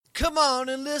Come on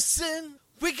and listen.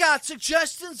 We got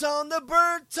suggestions on the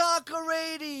Bird Talk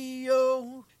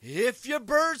Radio. If your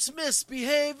bird's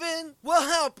misbehaving, we'll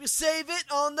help you save it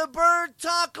on the Bird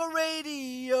Talk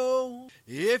Radio.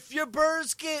 If your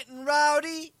bird's getting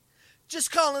rowdy,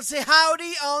 just call and say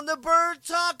howdy on the Bird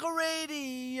Talk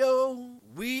Radio.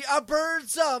 We are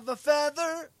birds of a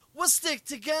feather. We'll stick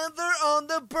together on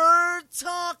the Bird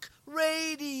Talk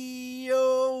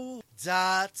Radio.com.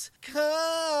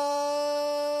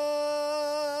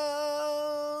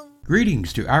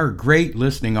 Greetings to our great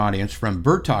listening audience from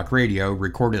Bird Talk Radio,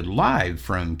 recorded live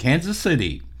from Kansas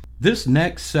City. This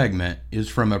next segment is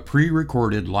from a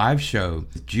pre-recorded live show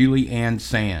with Julie Ann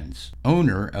Sands,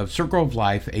 owner of Circle of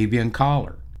Life Avian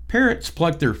Collar. Parrots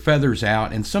pluck their feathers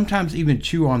out and sometimes even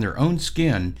chew on their own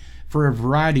skin for a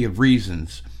variety of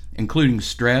reasons, including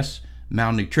stress,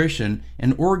 malnutrition,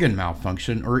 and organ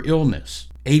malfunction or illness.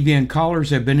 Avian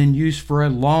collars have been in use for a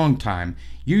long time,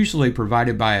 usually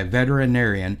provided by a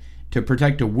veterinarian to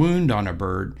protect a wound on a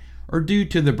bird or due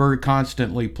to the bird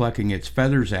constantly plucking its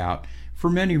feathers out for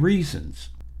many reasons.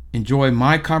 Enjoy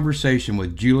my conversation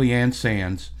with Julie Ann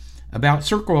Sands about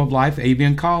Circle of Life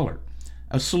Avian Collar,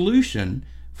 a solution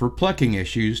for plucking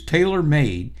issues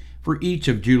tailor-made for each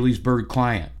of Julie's bird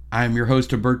clients. I am your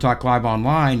host of Bird Talk Live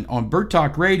Online on Bird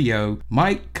Talk Radio,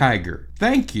 Mike Kiger.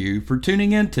 Thank you for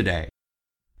tuning in today.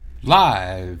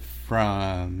 Live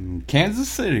from Kansas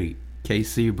City,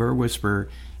 KC Bird Whisperer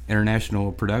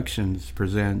International Productions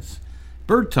presents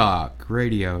Bird Talk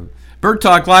Radio. Bird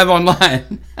Talk Live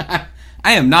Online. I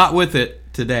am not with it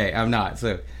today. I'm not.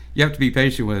 So you have to be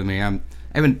patient with me. I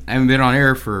haven't been on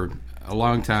air for a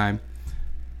long time.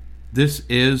 This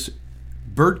is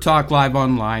Bird Talk Live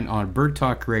Online on Bird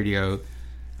Talk Radio.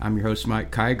 I'm your host,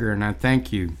 Mike Kiger, and I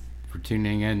thank you for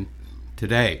tuning in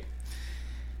today.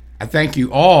 I thank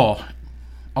you all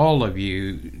of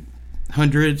you,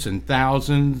 hundreds and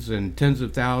thousands and tens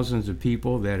of thousands of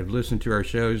people that have listened to our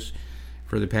shows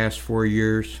for the past 4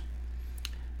 years.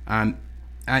 I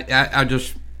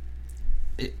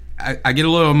get a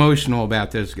little emotional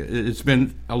about this. It's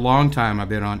been a long time I've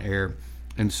been on air,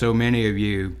 and so many of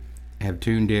you have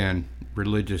tuned in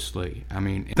religiously. I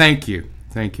mean, thank you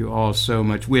all so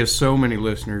much. We have so many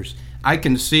listeners. I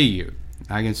can see you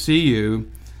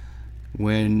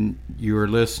when you're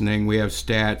listening. We have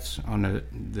stats on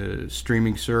the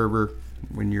streaming server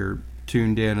when you're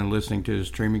tuned in and listening to the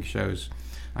streaming shows.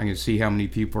 I can see how many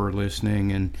people are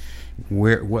listening and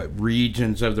what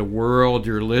regions of the world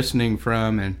you're listening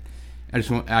from. And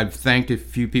I've thanked a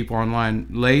few people online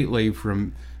lately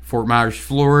from Fort Myers,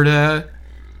 Florida.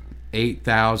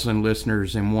 8,000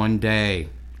 listeners in one day.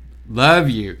 Love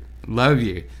you.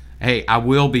 Hey, I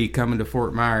will be coming to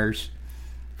Fort Myers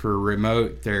for a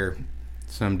remote there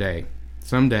someday.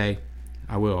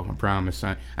 I will, I promise.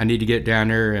 I need to get down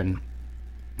there and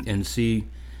see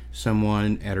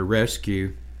someone at a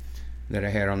rescue that I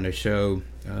had on the show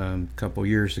a couple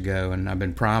years ago, and I've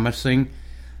been promising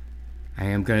I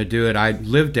am going to do it. I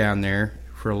lived down there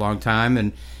for a long time,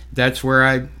 and that's where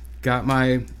I got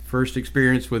my first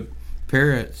experience with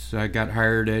parrots. I got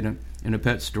hired in a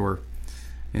pet store,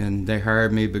 and they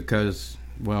hired me because,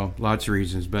 well, lots of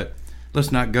reasons, but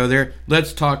let's not go there.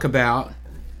 Let's talk about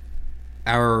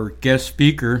our guest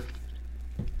speaker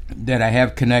that I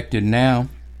have connected now,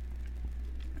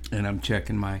 and I'm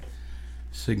checking my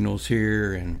signals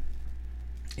here and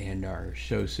our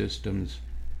show systems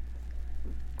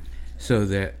so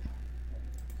that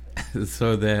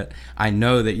I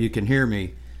know that you can hear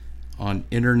me on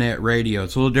internet radio.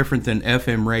 It's a little different than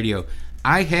FM radio.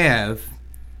 I have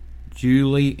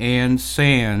Julie Ann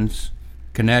Sands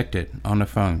connected on the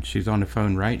phone. She's on the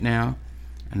phone right now.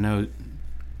 I know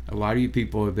a lot of you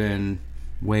people have been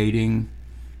waiting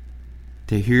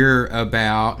to hear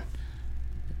about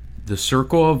the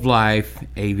Circle of Life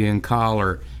Avian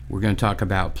Collar. We're going to talk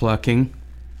about plucking.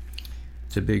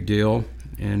 It's a big deal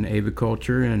in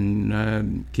aviculture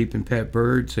and keeping pet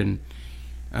birds, and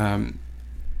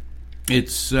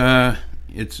it's a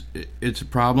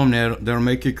problem that'll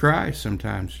make you cry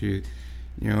sometimes. You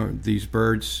know, these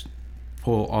birds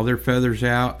pull all their feathers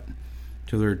out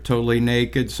till they're totally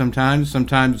naked. Sometimes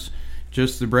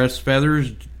just the breast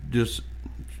feathers, just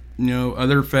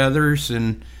other feathers,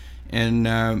 and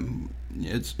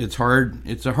it's hard.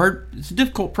 It's a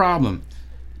difficult problem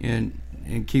in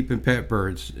keeping pet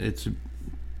birds. It's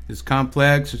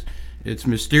complex. It's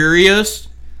mysterious,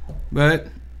 but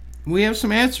we have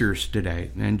some answers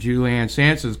today, and Julie Ann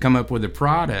Sands has come up with a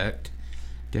product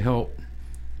to help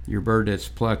your bird that's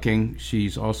plucking.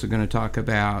 She's also going to talk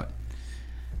about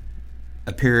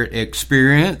a parrot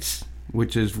experience,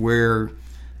 which is where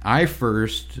I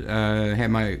first had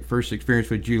my first experience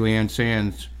with Julianne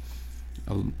Sands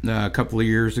a couple of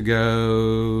years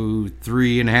ago,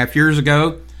 3.5 years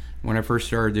ago, when I first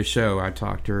started the show. I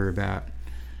talked to her about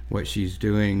what she's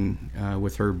doing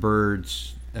with her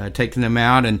birds, taking them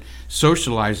out and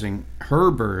socializing her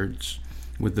birds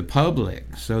with the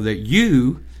public so that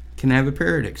you can have a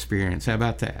parrot experience. How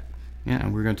about that? Yeah,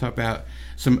 we're going to talk about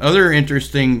some other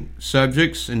interesting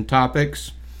subjects and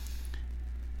topics.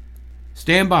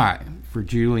 Stand by for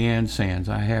Julianne Sands.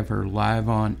 I have her live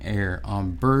on air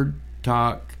on Bird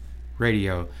Talk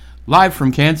Radio, live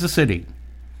from Kansas City.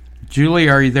 Julie,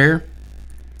 are you there?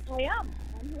 I am.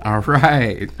 All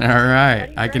right.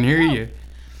 I can hear you.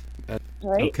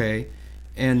 Right. Okay.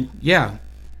 And yeah,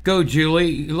 go,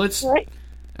 Julie. Let's. Right.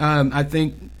 I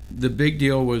think the big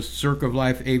deal was Circle of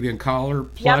Life avian collar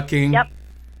plucking. Yep.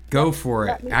 Go for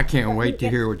it. I can't wait to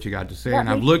hear what you got to say. And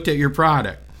I've looked at your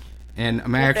product, and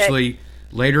I'm actually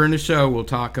later in the show we'll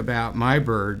talk about my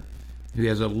bird who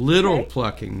has a little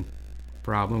plucking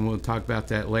problem. We'll talk about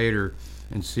that later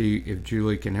and see if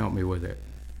Julie can help me with it.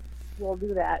 We'll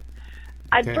do that.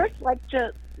 I'd first like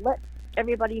to let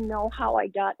everybody know how I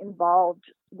got involved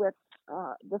with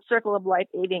the Circle of Life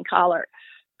avian collar.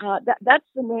 That's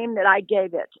the name that I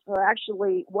gave it. Or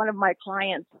actually, one of my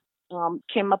clients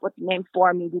came up with the name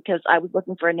for me because I was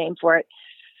looking for a name for it.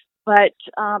 But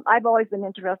I've always been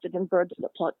interested in birds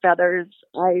that pluck feathers.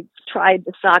 I've tried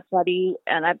the sock buddy,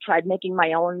 and I've tried making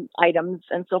my own items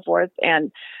and so forth,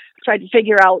 and tried to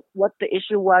figure out what the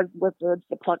issue was with birds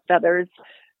that pluck feathers.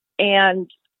 And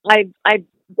I've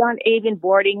done avian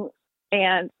boarding,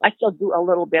 and I still do a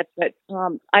little bit, but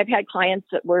I've had clients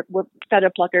that were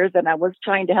feather pluckers, and I was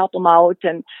trying to help them out.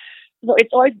 And so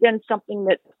it's always been something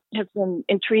that has been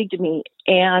intrigued me.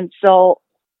 And so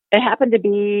it happened to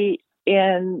be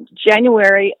in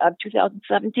January of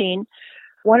 2017,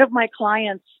 one of my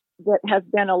clients that has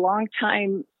been a long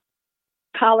time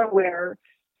collar wearer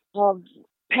of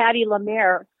Patty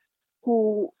Lemaire,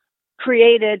 who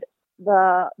created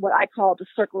what I call the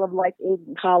Circle of Life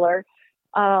avian collar.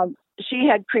 She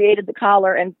had created the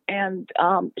collar, and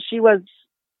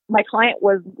my client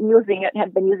was using it,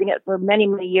 had been using it for many,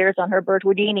 many years on her bird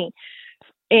Houdini.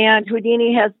 And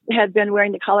Houdini had been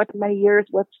wearing the collar for many years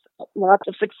with lots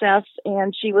of success.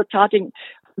 And she was talking,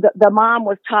 the mom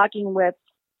was talking with,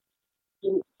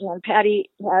 and Patty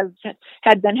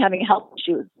had been having health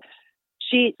issues.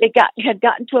 Had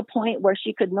gotten to a point where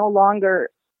she could no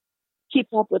longer keep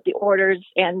up with the orders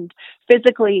and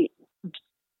physically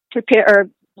prepare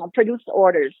or produce the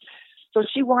orders. So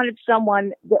she wanted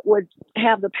someone that would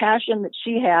have the passion that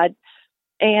she had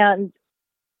and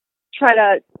try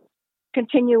to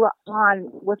continue on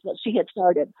with what she had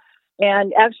started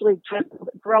and actually try to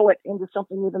grow it into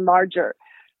something even larger.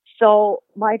 So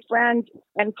my friend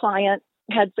and client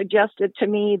had suggested to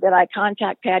me that I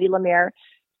contact Patty Lemaire.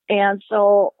 And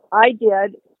so I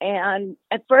did. And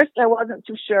at first I wasn't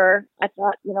too sure. I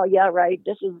thought, yeah, right.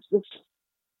 This is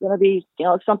going to be,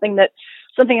 something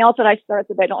else that I start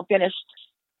that I don't finish,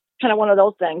 kind of one of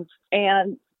those things.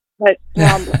 But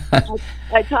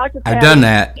I talked to Patty. I've done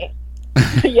that.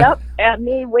 Yep, and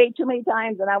me way too many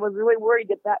times, and I was really worried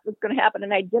that was going to happen,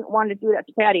 and I didn't want to do that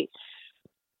to Patty.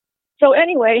 So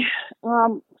anyway,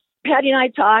 Patty and I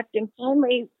talked, and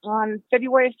finally on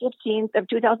February 15th of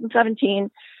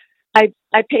 2017, I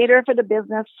paid her for the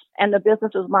business, and the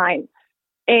business is mine.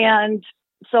 And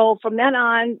so from then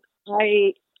on,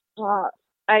 I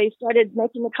started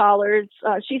making the collars.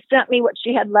 She sent me what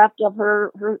she had left of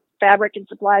her fabric and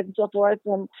supplies and so forth,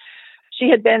 and she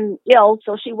had been ill,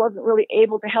 so she wasn't really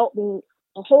able to help me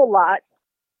a whole lot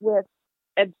with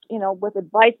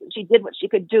advice. She did what she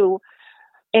could do.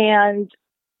 And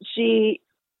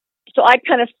so I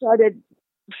kind of started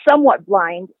somewhat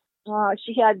blind.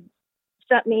 She had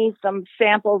sent me some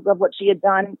samples of what she had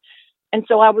done. And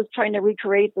so I was trying to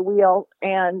recreate the wheel.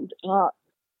 And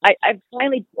I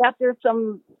finally, after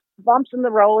some bumps in the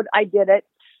road, I did it.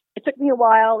 It took me a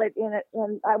while,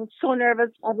 and I was so nervous.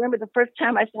 I remember the first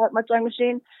time I sat at my sewing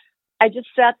machine, I just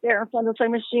sat there in front of the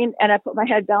sewing machine, and I put my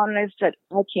head down, and I said,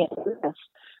 I can't do this.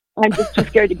 I'm just too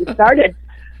scared to get started.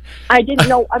 I didn't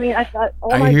know. I mean, I thought,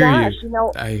 oh, my gosh,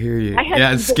 I hear you.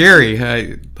 Yeah, it's scary.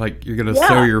 Like you're going to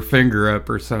sew your finger up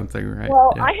or something, right?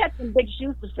 Well, yeah. I had some big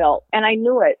shoes to fill, and I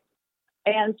knew it.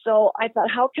 And so I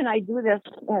thought, how can I do this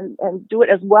and do it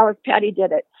as well as Patty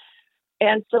did it?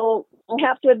 And so I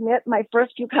have to admit, my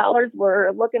first few collars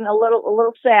were looking a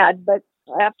little sad, but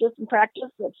after some practice,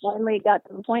 it finally got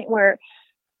to the point where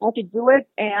I could do it.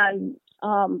 And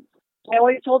I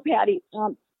always told Patty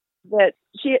that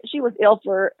she was ill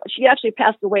she actually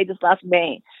passed away this last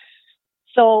May.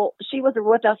 So she was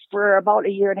with us for about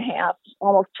a year and a half,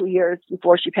 almost 2 years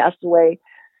before she passed away.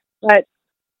 But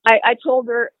I told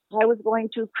her I was going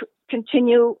to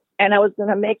continue and I was going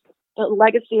to make the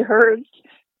legacy hers.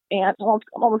 And I'm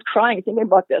almost crying thinking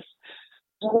about this.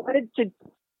 I wanted to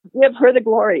give her the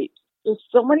glory. There's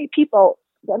so many people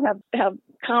that have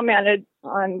commented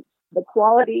on the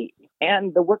quality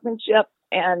and the workmanship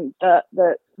and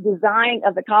the design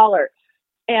of the collar.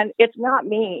 And it's not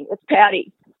me, it's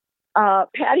Patty.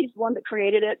 Patty's the one that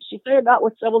created it. She started out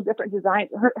with several different designs.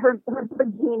 Her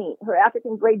genie, her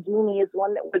African gray genie is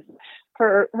one that was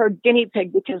her guinea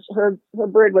pig because her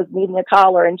bird was needing a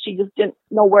collar and she just didn't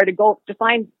know where to go to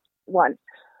find one.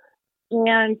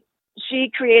 And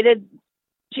she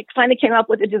finally came up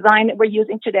with a design that we're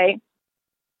using today.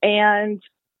 And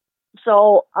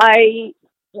so I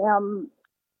am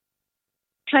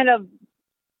kind of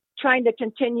trying to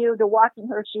continue to walk in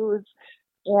her shoes.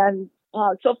 And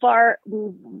so far,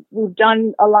 we've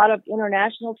done a lot of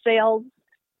international sales.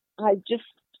 I just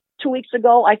 2 weeks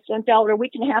ago, a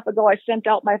week and a half ago, I sent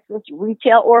out my first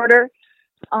retail order.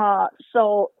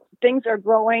 So things are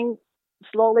growing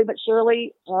slowly but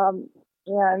surely.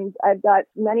 And I've got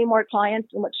many more clients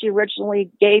than what she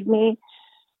originally gave me.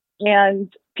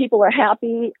 And people are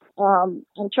happy. I'm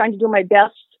trying to do my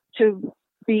best to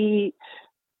be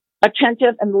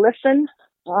attentive and listen.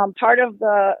 Part of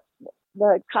the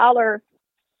collar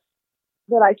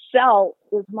that I sell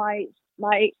is my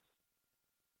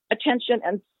attention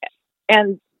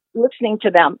and listening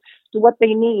to them, to what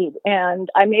they need. And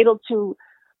I'm able to,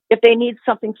 if they need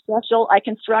something special, I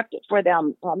construct it for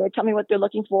them. They tell me what they're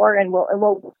looking for, and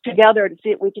we'll work together to see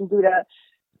what we can do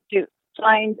to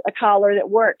find a collar that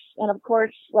works. And of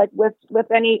course, like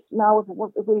with any, now if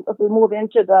we move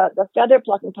into the feather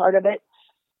plucking part of it,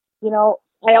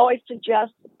 I always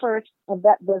suggest first a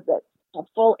vet visit, a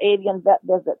full avian vet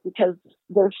visit, because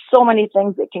there's so many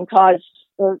things that can cause,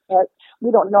 or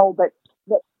we don't know, but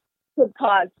that could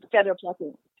cause feather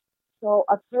plucking. So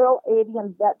a thorough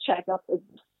avian vet checkup is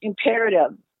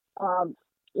imperative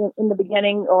in the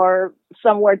beginning, or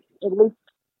somewhere at least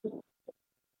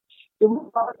to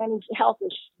rule out any health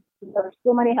issues. There are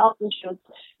so many health issues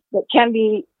that can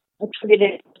be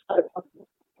attributed to,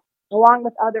 along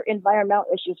with other environmental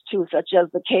issues too, such as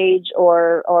the cage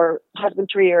or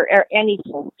husbandry or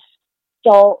anything.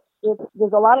 So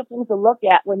there's a lot of things to look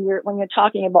at when you're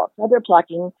talking about feather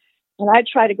plucking, and I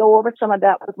try to go over some of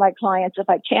that with my clients if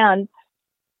I can,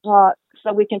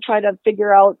 so we can try to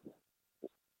figure out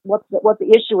what the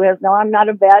issue is. Now, I'm not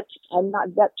a vet. I'm not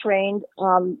vet trained.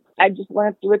 I just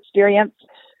learned through experience,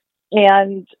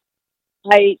 and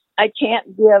I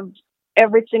can't give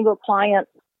every single client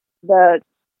the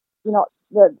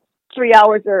 3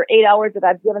 hours or 8 hours that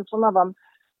I've given some of them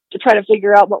to try to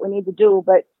figure out what we need to do,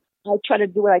 but I try to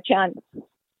do what I can.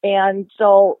 And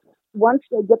so once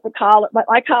they get the collar,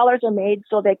 my collars are made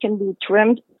so they can be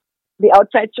trimmed. The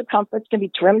outside circumference can be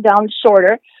trimmed down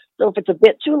shorter. So if it's a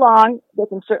bit too long, they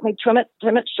can certainly trim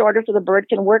it shorter so the bird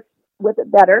can work with it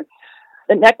better.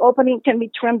 The neck opening can be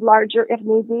trimmed larger if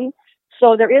need be.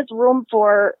 So there is room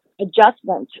for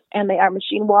adjustment, and they are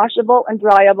machine washable and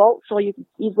dryable, so you can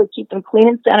easily keep them clean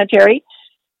and sanitary.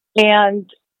 And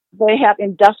they have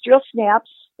industrial snaps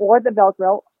or the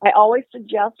Velcro. I always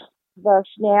suggest the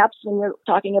snaps when you're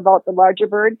talking about the larger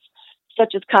birds,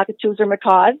 such as cockatoos or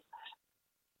macaws.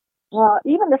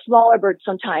 Even the smaller birds,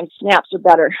 sometimes snaps are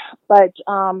better, but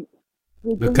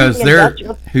because they're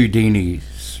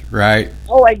Houdinis, right?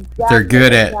 Oh, exactly. They're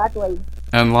good at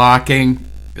unlocking,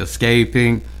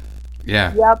 escaping.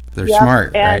 Yeah. Yep. They're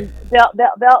smart, and right?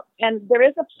 And there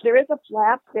is a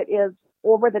flap that is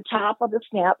over the top of the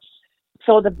snaps,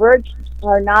 so the birds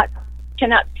cannot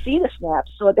see the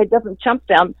snaps, so it doesn't tempt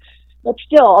them. But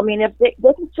still, I mean, if they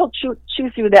can still chew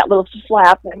through that little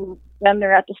flap, and then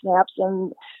they're at the snaps,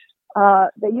 and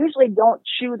they usually don't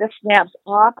chew the snaps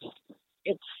off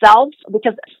itself,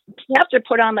 because snaps are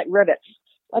put on like rivets,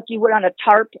 like you would on a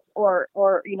tarp or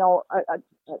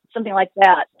something like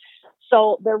that.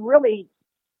 So they're really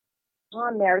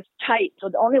on there tight. So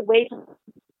the only way to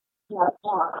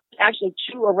actually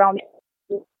chew around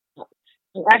it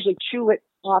and actually chew it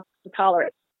off the collar.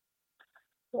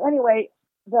 So anyway,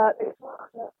 the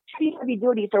pretty heavy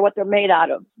duty for what they're made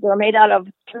out of. They're made out of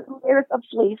 2 layers of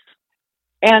fleece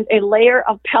and a layer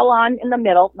of Pellon in the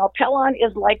middle. Now, Pellon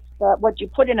is like what you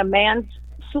put in a man's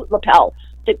suit lapel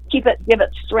to give it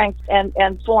strength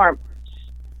and form.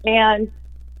 And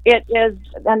it is,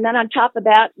 and then on top of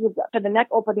that, you've got, for the neck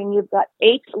opening, you've got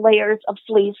 8 layers of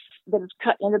fleece that is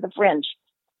cut into the fringe.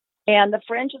 And the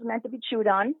fringe is meant to be chewed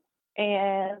on.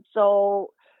 And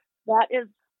so that is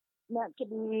meant to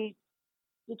be,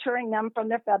 deterring them from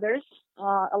their feathers,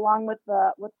 along with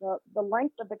the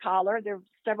length of the collar. There are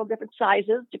several different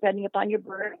sizes depending upon your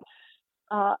bird.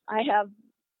 I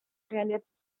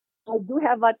do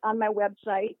have it on my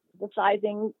website, the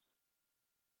sizing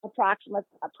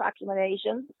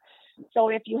approximations. So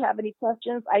if you have any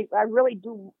questions, I really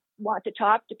do want to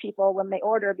talk to people when they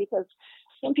order, because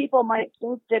some people might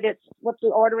think that it's what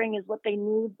they're ordering is what they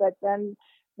need, but then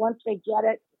once they get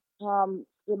it,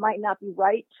 it might not be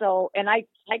right. So, and I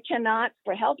cannot,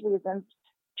 for health reasons,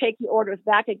 take the orders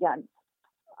back again,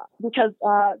 because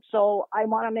so I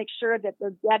want to make sure that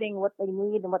they're getting what they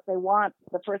need and what they want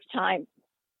the first time.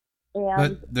 And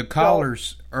but the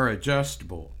collars are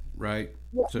adjustable, right?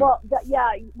 Yeah, So, well,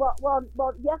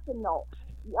 yes and no.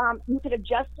 You could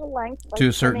adjust the length to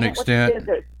a certain extent.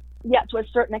 Yeah, to a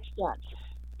certain extent.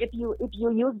 If you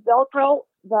use Velcro,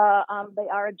 they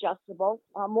are adjustable,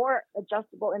 more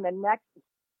adjustable in the neck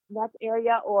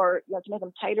area, or you have to make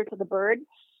them tighter to the bird.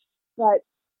 But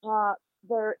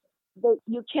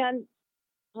you can.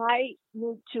 I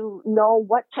need to know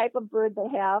what type of bird they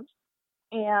have,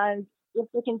 and if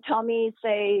they can tell me,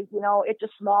 say, it's a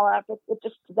small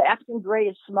the African gray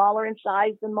is smaller in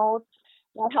size than most,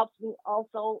 that helps me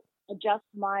also adjust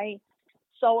my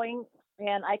sewing.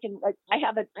 And I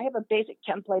have a basic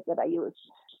template that I use,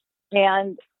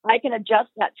 and I can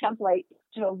adjust that template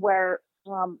to where,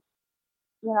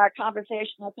 our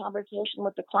conversation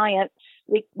with the client,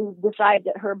 we decide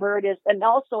that her bird is, and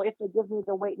also if they give me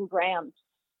the weight in grams,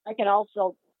 I can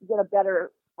also get a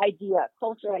better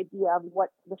closer idea of what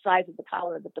the size of the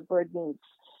collar that the bird needs.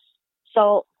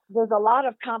 So there's a lot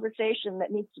of conversation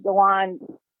that needs to go on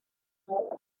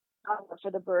for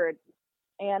the bird.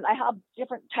 And I have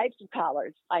different types of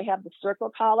collars. I have the circle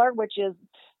collar, which is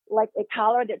like a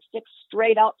collar that sticks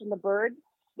straight out from the bird.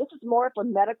 This is more for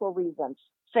medical reasons.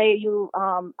 Say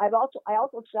I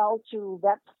also sell to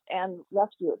vets and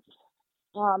rescues.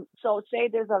 So say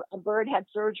there's a bird had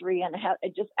surgery and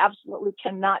it just absolutely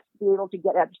cannot be able to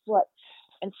get at its foot.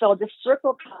 And so the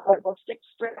circle collar will stick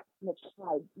straight on its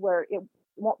side where it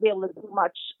won't be able to do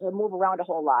much or move around a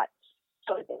whole lot.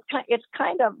 So it's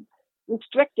kind of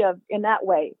restrictive in that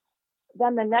way.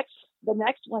 Then the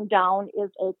next one down is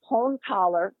a cone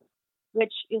collar,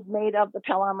 which is made of the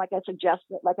pelham, like I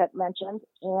mentioned.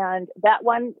 And that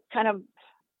one kind of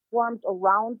forms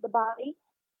around the body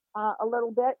a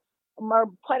little bit.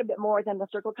 Quite a bit more than the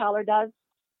circle collar does.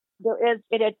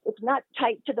 It's not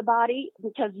tight to the body,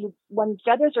 because when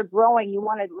feathers are growing, you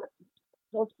want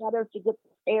those feathers to get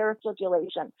air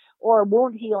circulation or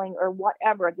wound healing or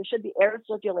whatever. There should be air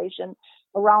circulation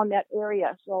around that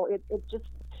area. So it's just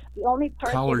the only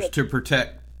part. Collars to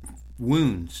protect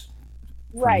wounds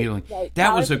from healing. Right.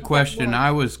 That was a question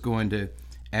I was going to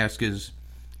ask: is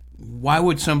why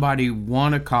would somebody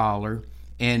want a collar,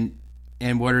 and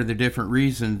what are the different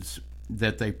reasons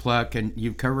that they pluck? And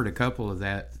you've covered a couple of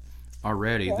that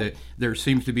already. Okay. That there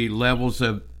seems to be levels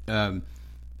of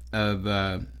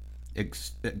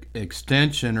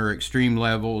extension or extreme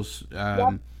levels.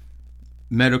 Yep.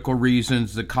 Medical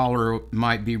reasons, the collar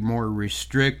might be more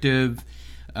restrictive,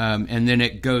 and then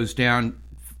it goes down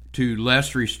to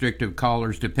less restrictive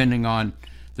collars depending on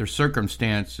their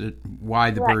circumstance, why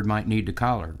the bird might need the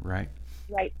collar, right?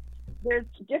 Right. There's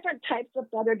different types of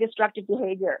feather destructive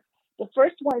behavior. The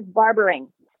first one is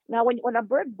barbering. Now, when a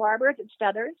bird barbers its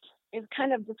feathers, it's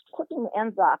kind of just clipping the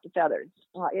ends off the feathers.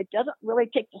 It doesn't really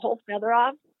take the whole feather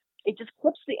off. It just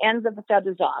clips the ends of the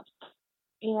feathers off.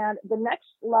 And the next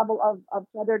level of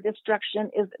feather destruction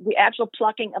is the actual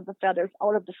plucking of the feathers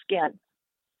out of the skin.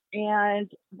 And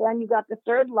then you got the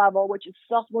third level, which is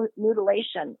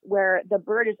self-mutilation, where the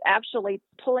bird is actually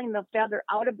pulling the feather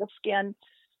out of the skin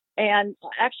and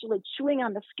actually chewing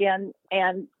on the skin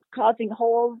and causing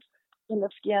holes in the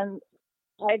skin.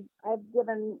 I've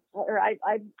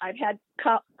had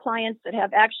clients that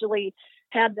have actually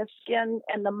had the skin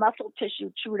and the muscle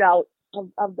tissue chewed out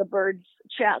of the bird's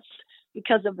chest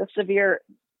because of the severe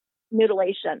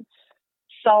mutilation.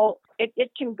 So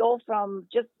it can go from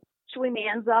just chewing the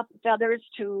ends off the feathers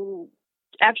to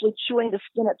actually chewing the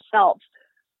skin itself.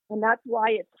 And that's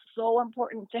why it's so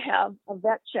important to have a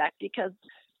vet check, because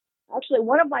actually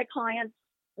one of my clients,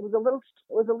 it was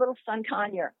a little sun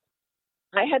conure.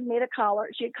 I had made a collar.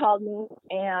 She had called me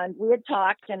and we had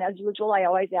talked. And as usual, I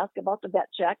always ask about the vet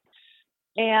check.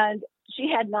 And she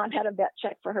had not had a vet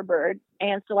check for her bird.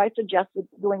 And so I suggested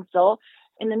doing so.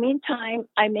 In the meantime,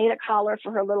 I made a collar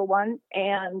for her little one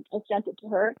and I sent it to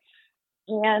her.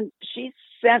 And she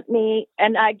sent me,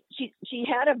 and she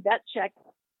had a vet check.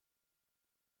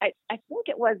 I think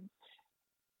it was,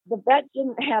 the vet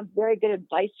didn't have very good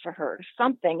advice for her or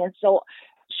something. And so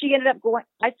she ended up going,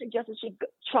 I suggested she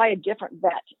try a different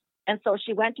vet. And so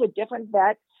she went to a different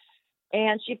vet,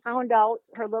 and she found out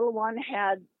her little one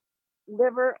had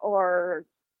liver or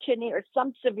kidney or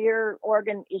some severe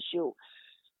organ issue.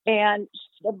 And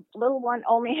the little one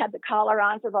only had the collar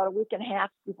on for about a week and a half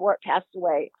before it passed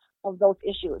away of those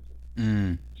issues.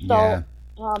 Yeah,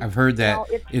 I've heard that.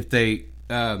 If they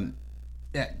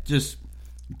just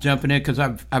jumping in, because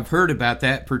I've heard about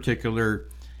that particular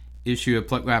issue.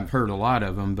 I've heard a lot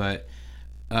of them, but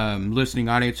listening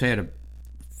audience, I had a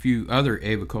few other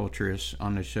aviculturists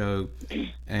on the show,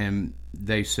 and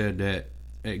they said that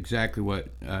exactly what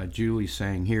Julie's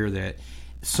saying here, that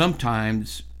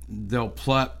sometimes they'll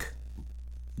pluck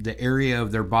the area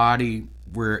of their body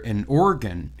where an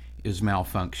organ is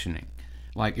malfunctioning.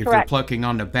 Like if they're plucking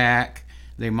on the back,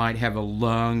 they might have a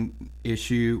lung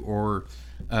issue or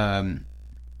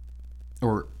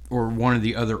one of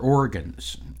the other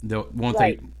organs. Won't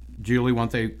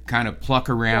they kind of pluck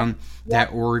around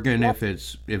that organ if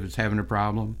it's having a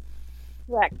problem?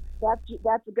 Correct.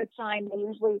 That's a good sign.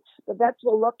 The vets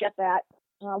will look at that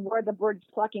where the bird's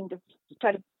plucking to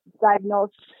try to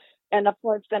diagnose. And of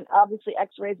course, then obviously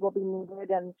X-rays will be needed,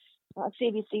 and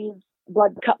CBCs,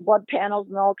 blood panels,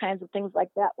 and all kinds of things like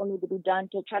that will need to be done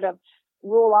to try to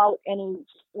rule out any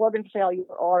organ failure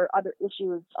or other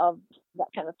issues of that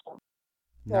kind of thing.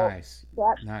 So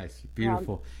nice,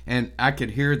 beautiful. And I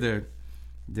could hear the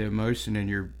emotion in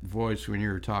your voice when you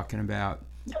were talking about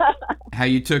how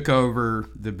you took over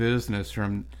the business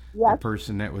from the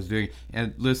person that was doing.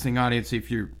 And listening audience, if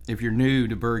you're new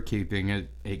to bird keeping,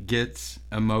 it gets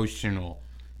emotional.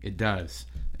 It does.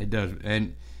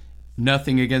 And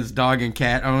nothing against dog and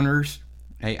cat owners.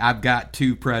 Hey, I've got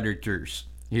 2 predators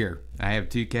here. I have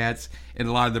 2 cats, and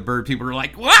a lot of the bird people are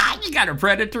like, "What? You got a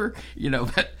predator?"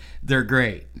 But they're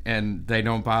great, and they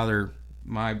don't bother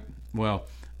I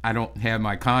don't have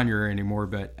my conure anymore,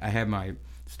 but I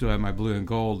still have my blue and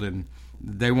gold, and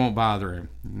they won't bother him.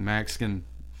 Max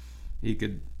he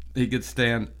could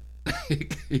stand,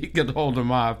 he could hold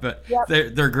them off, but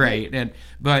they're great.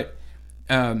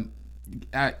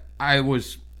 I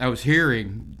was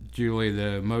hearing, Julie,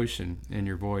 the emotion in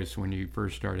your voice when you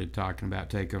first started talking about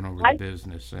taking over the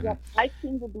business. And I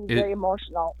seem to be very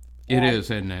emotional. It is,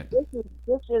 isn't it?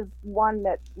 This is one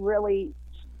that really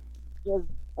is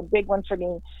a big one for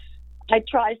me. I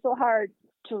try so hard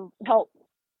to help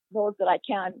those that I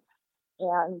can,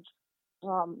 and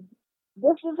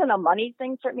this isn't a money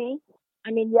thing for me.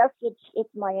 I mean, yes,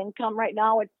 it's my income right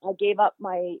now. I gave up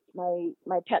my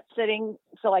pet sitting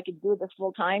so I could do this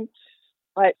full time,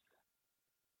 but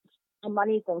a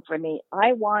money thing for me.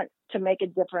 I want to make a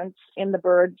difference in the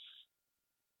birds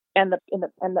and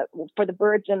for the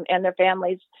birds and their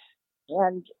families,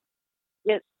 and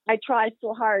I try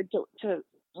so hard to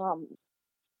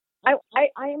I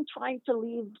am trying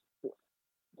to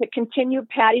continue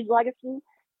Patty's legacy,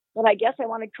 but I guess I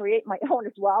want to create my own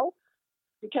as well,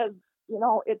 because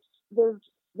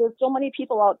there's so many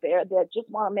people out there that just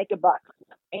want to make a buck,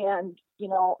 and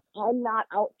I'm not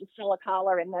out to sell a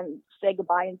collar and then say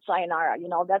goodbye and sayonara.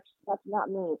 That's not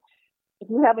me. If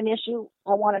you have an issue,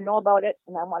 I want to know about it,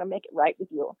 and I want to make it right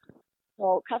with you.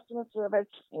 So customer service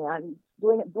and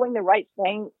doing the right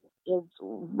thing is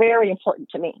very important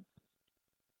to me.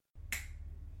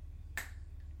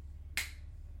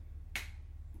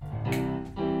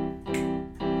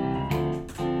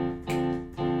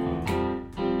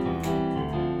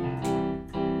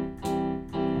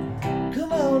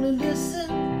 Come on and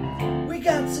listen. We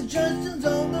got suggestions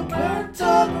on the Bird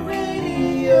Talk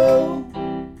Radio.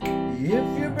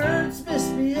 If your bird's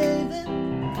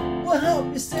misbehaving, we'll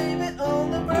help you save it on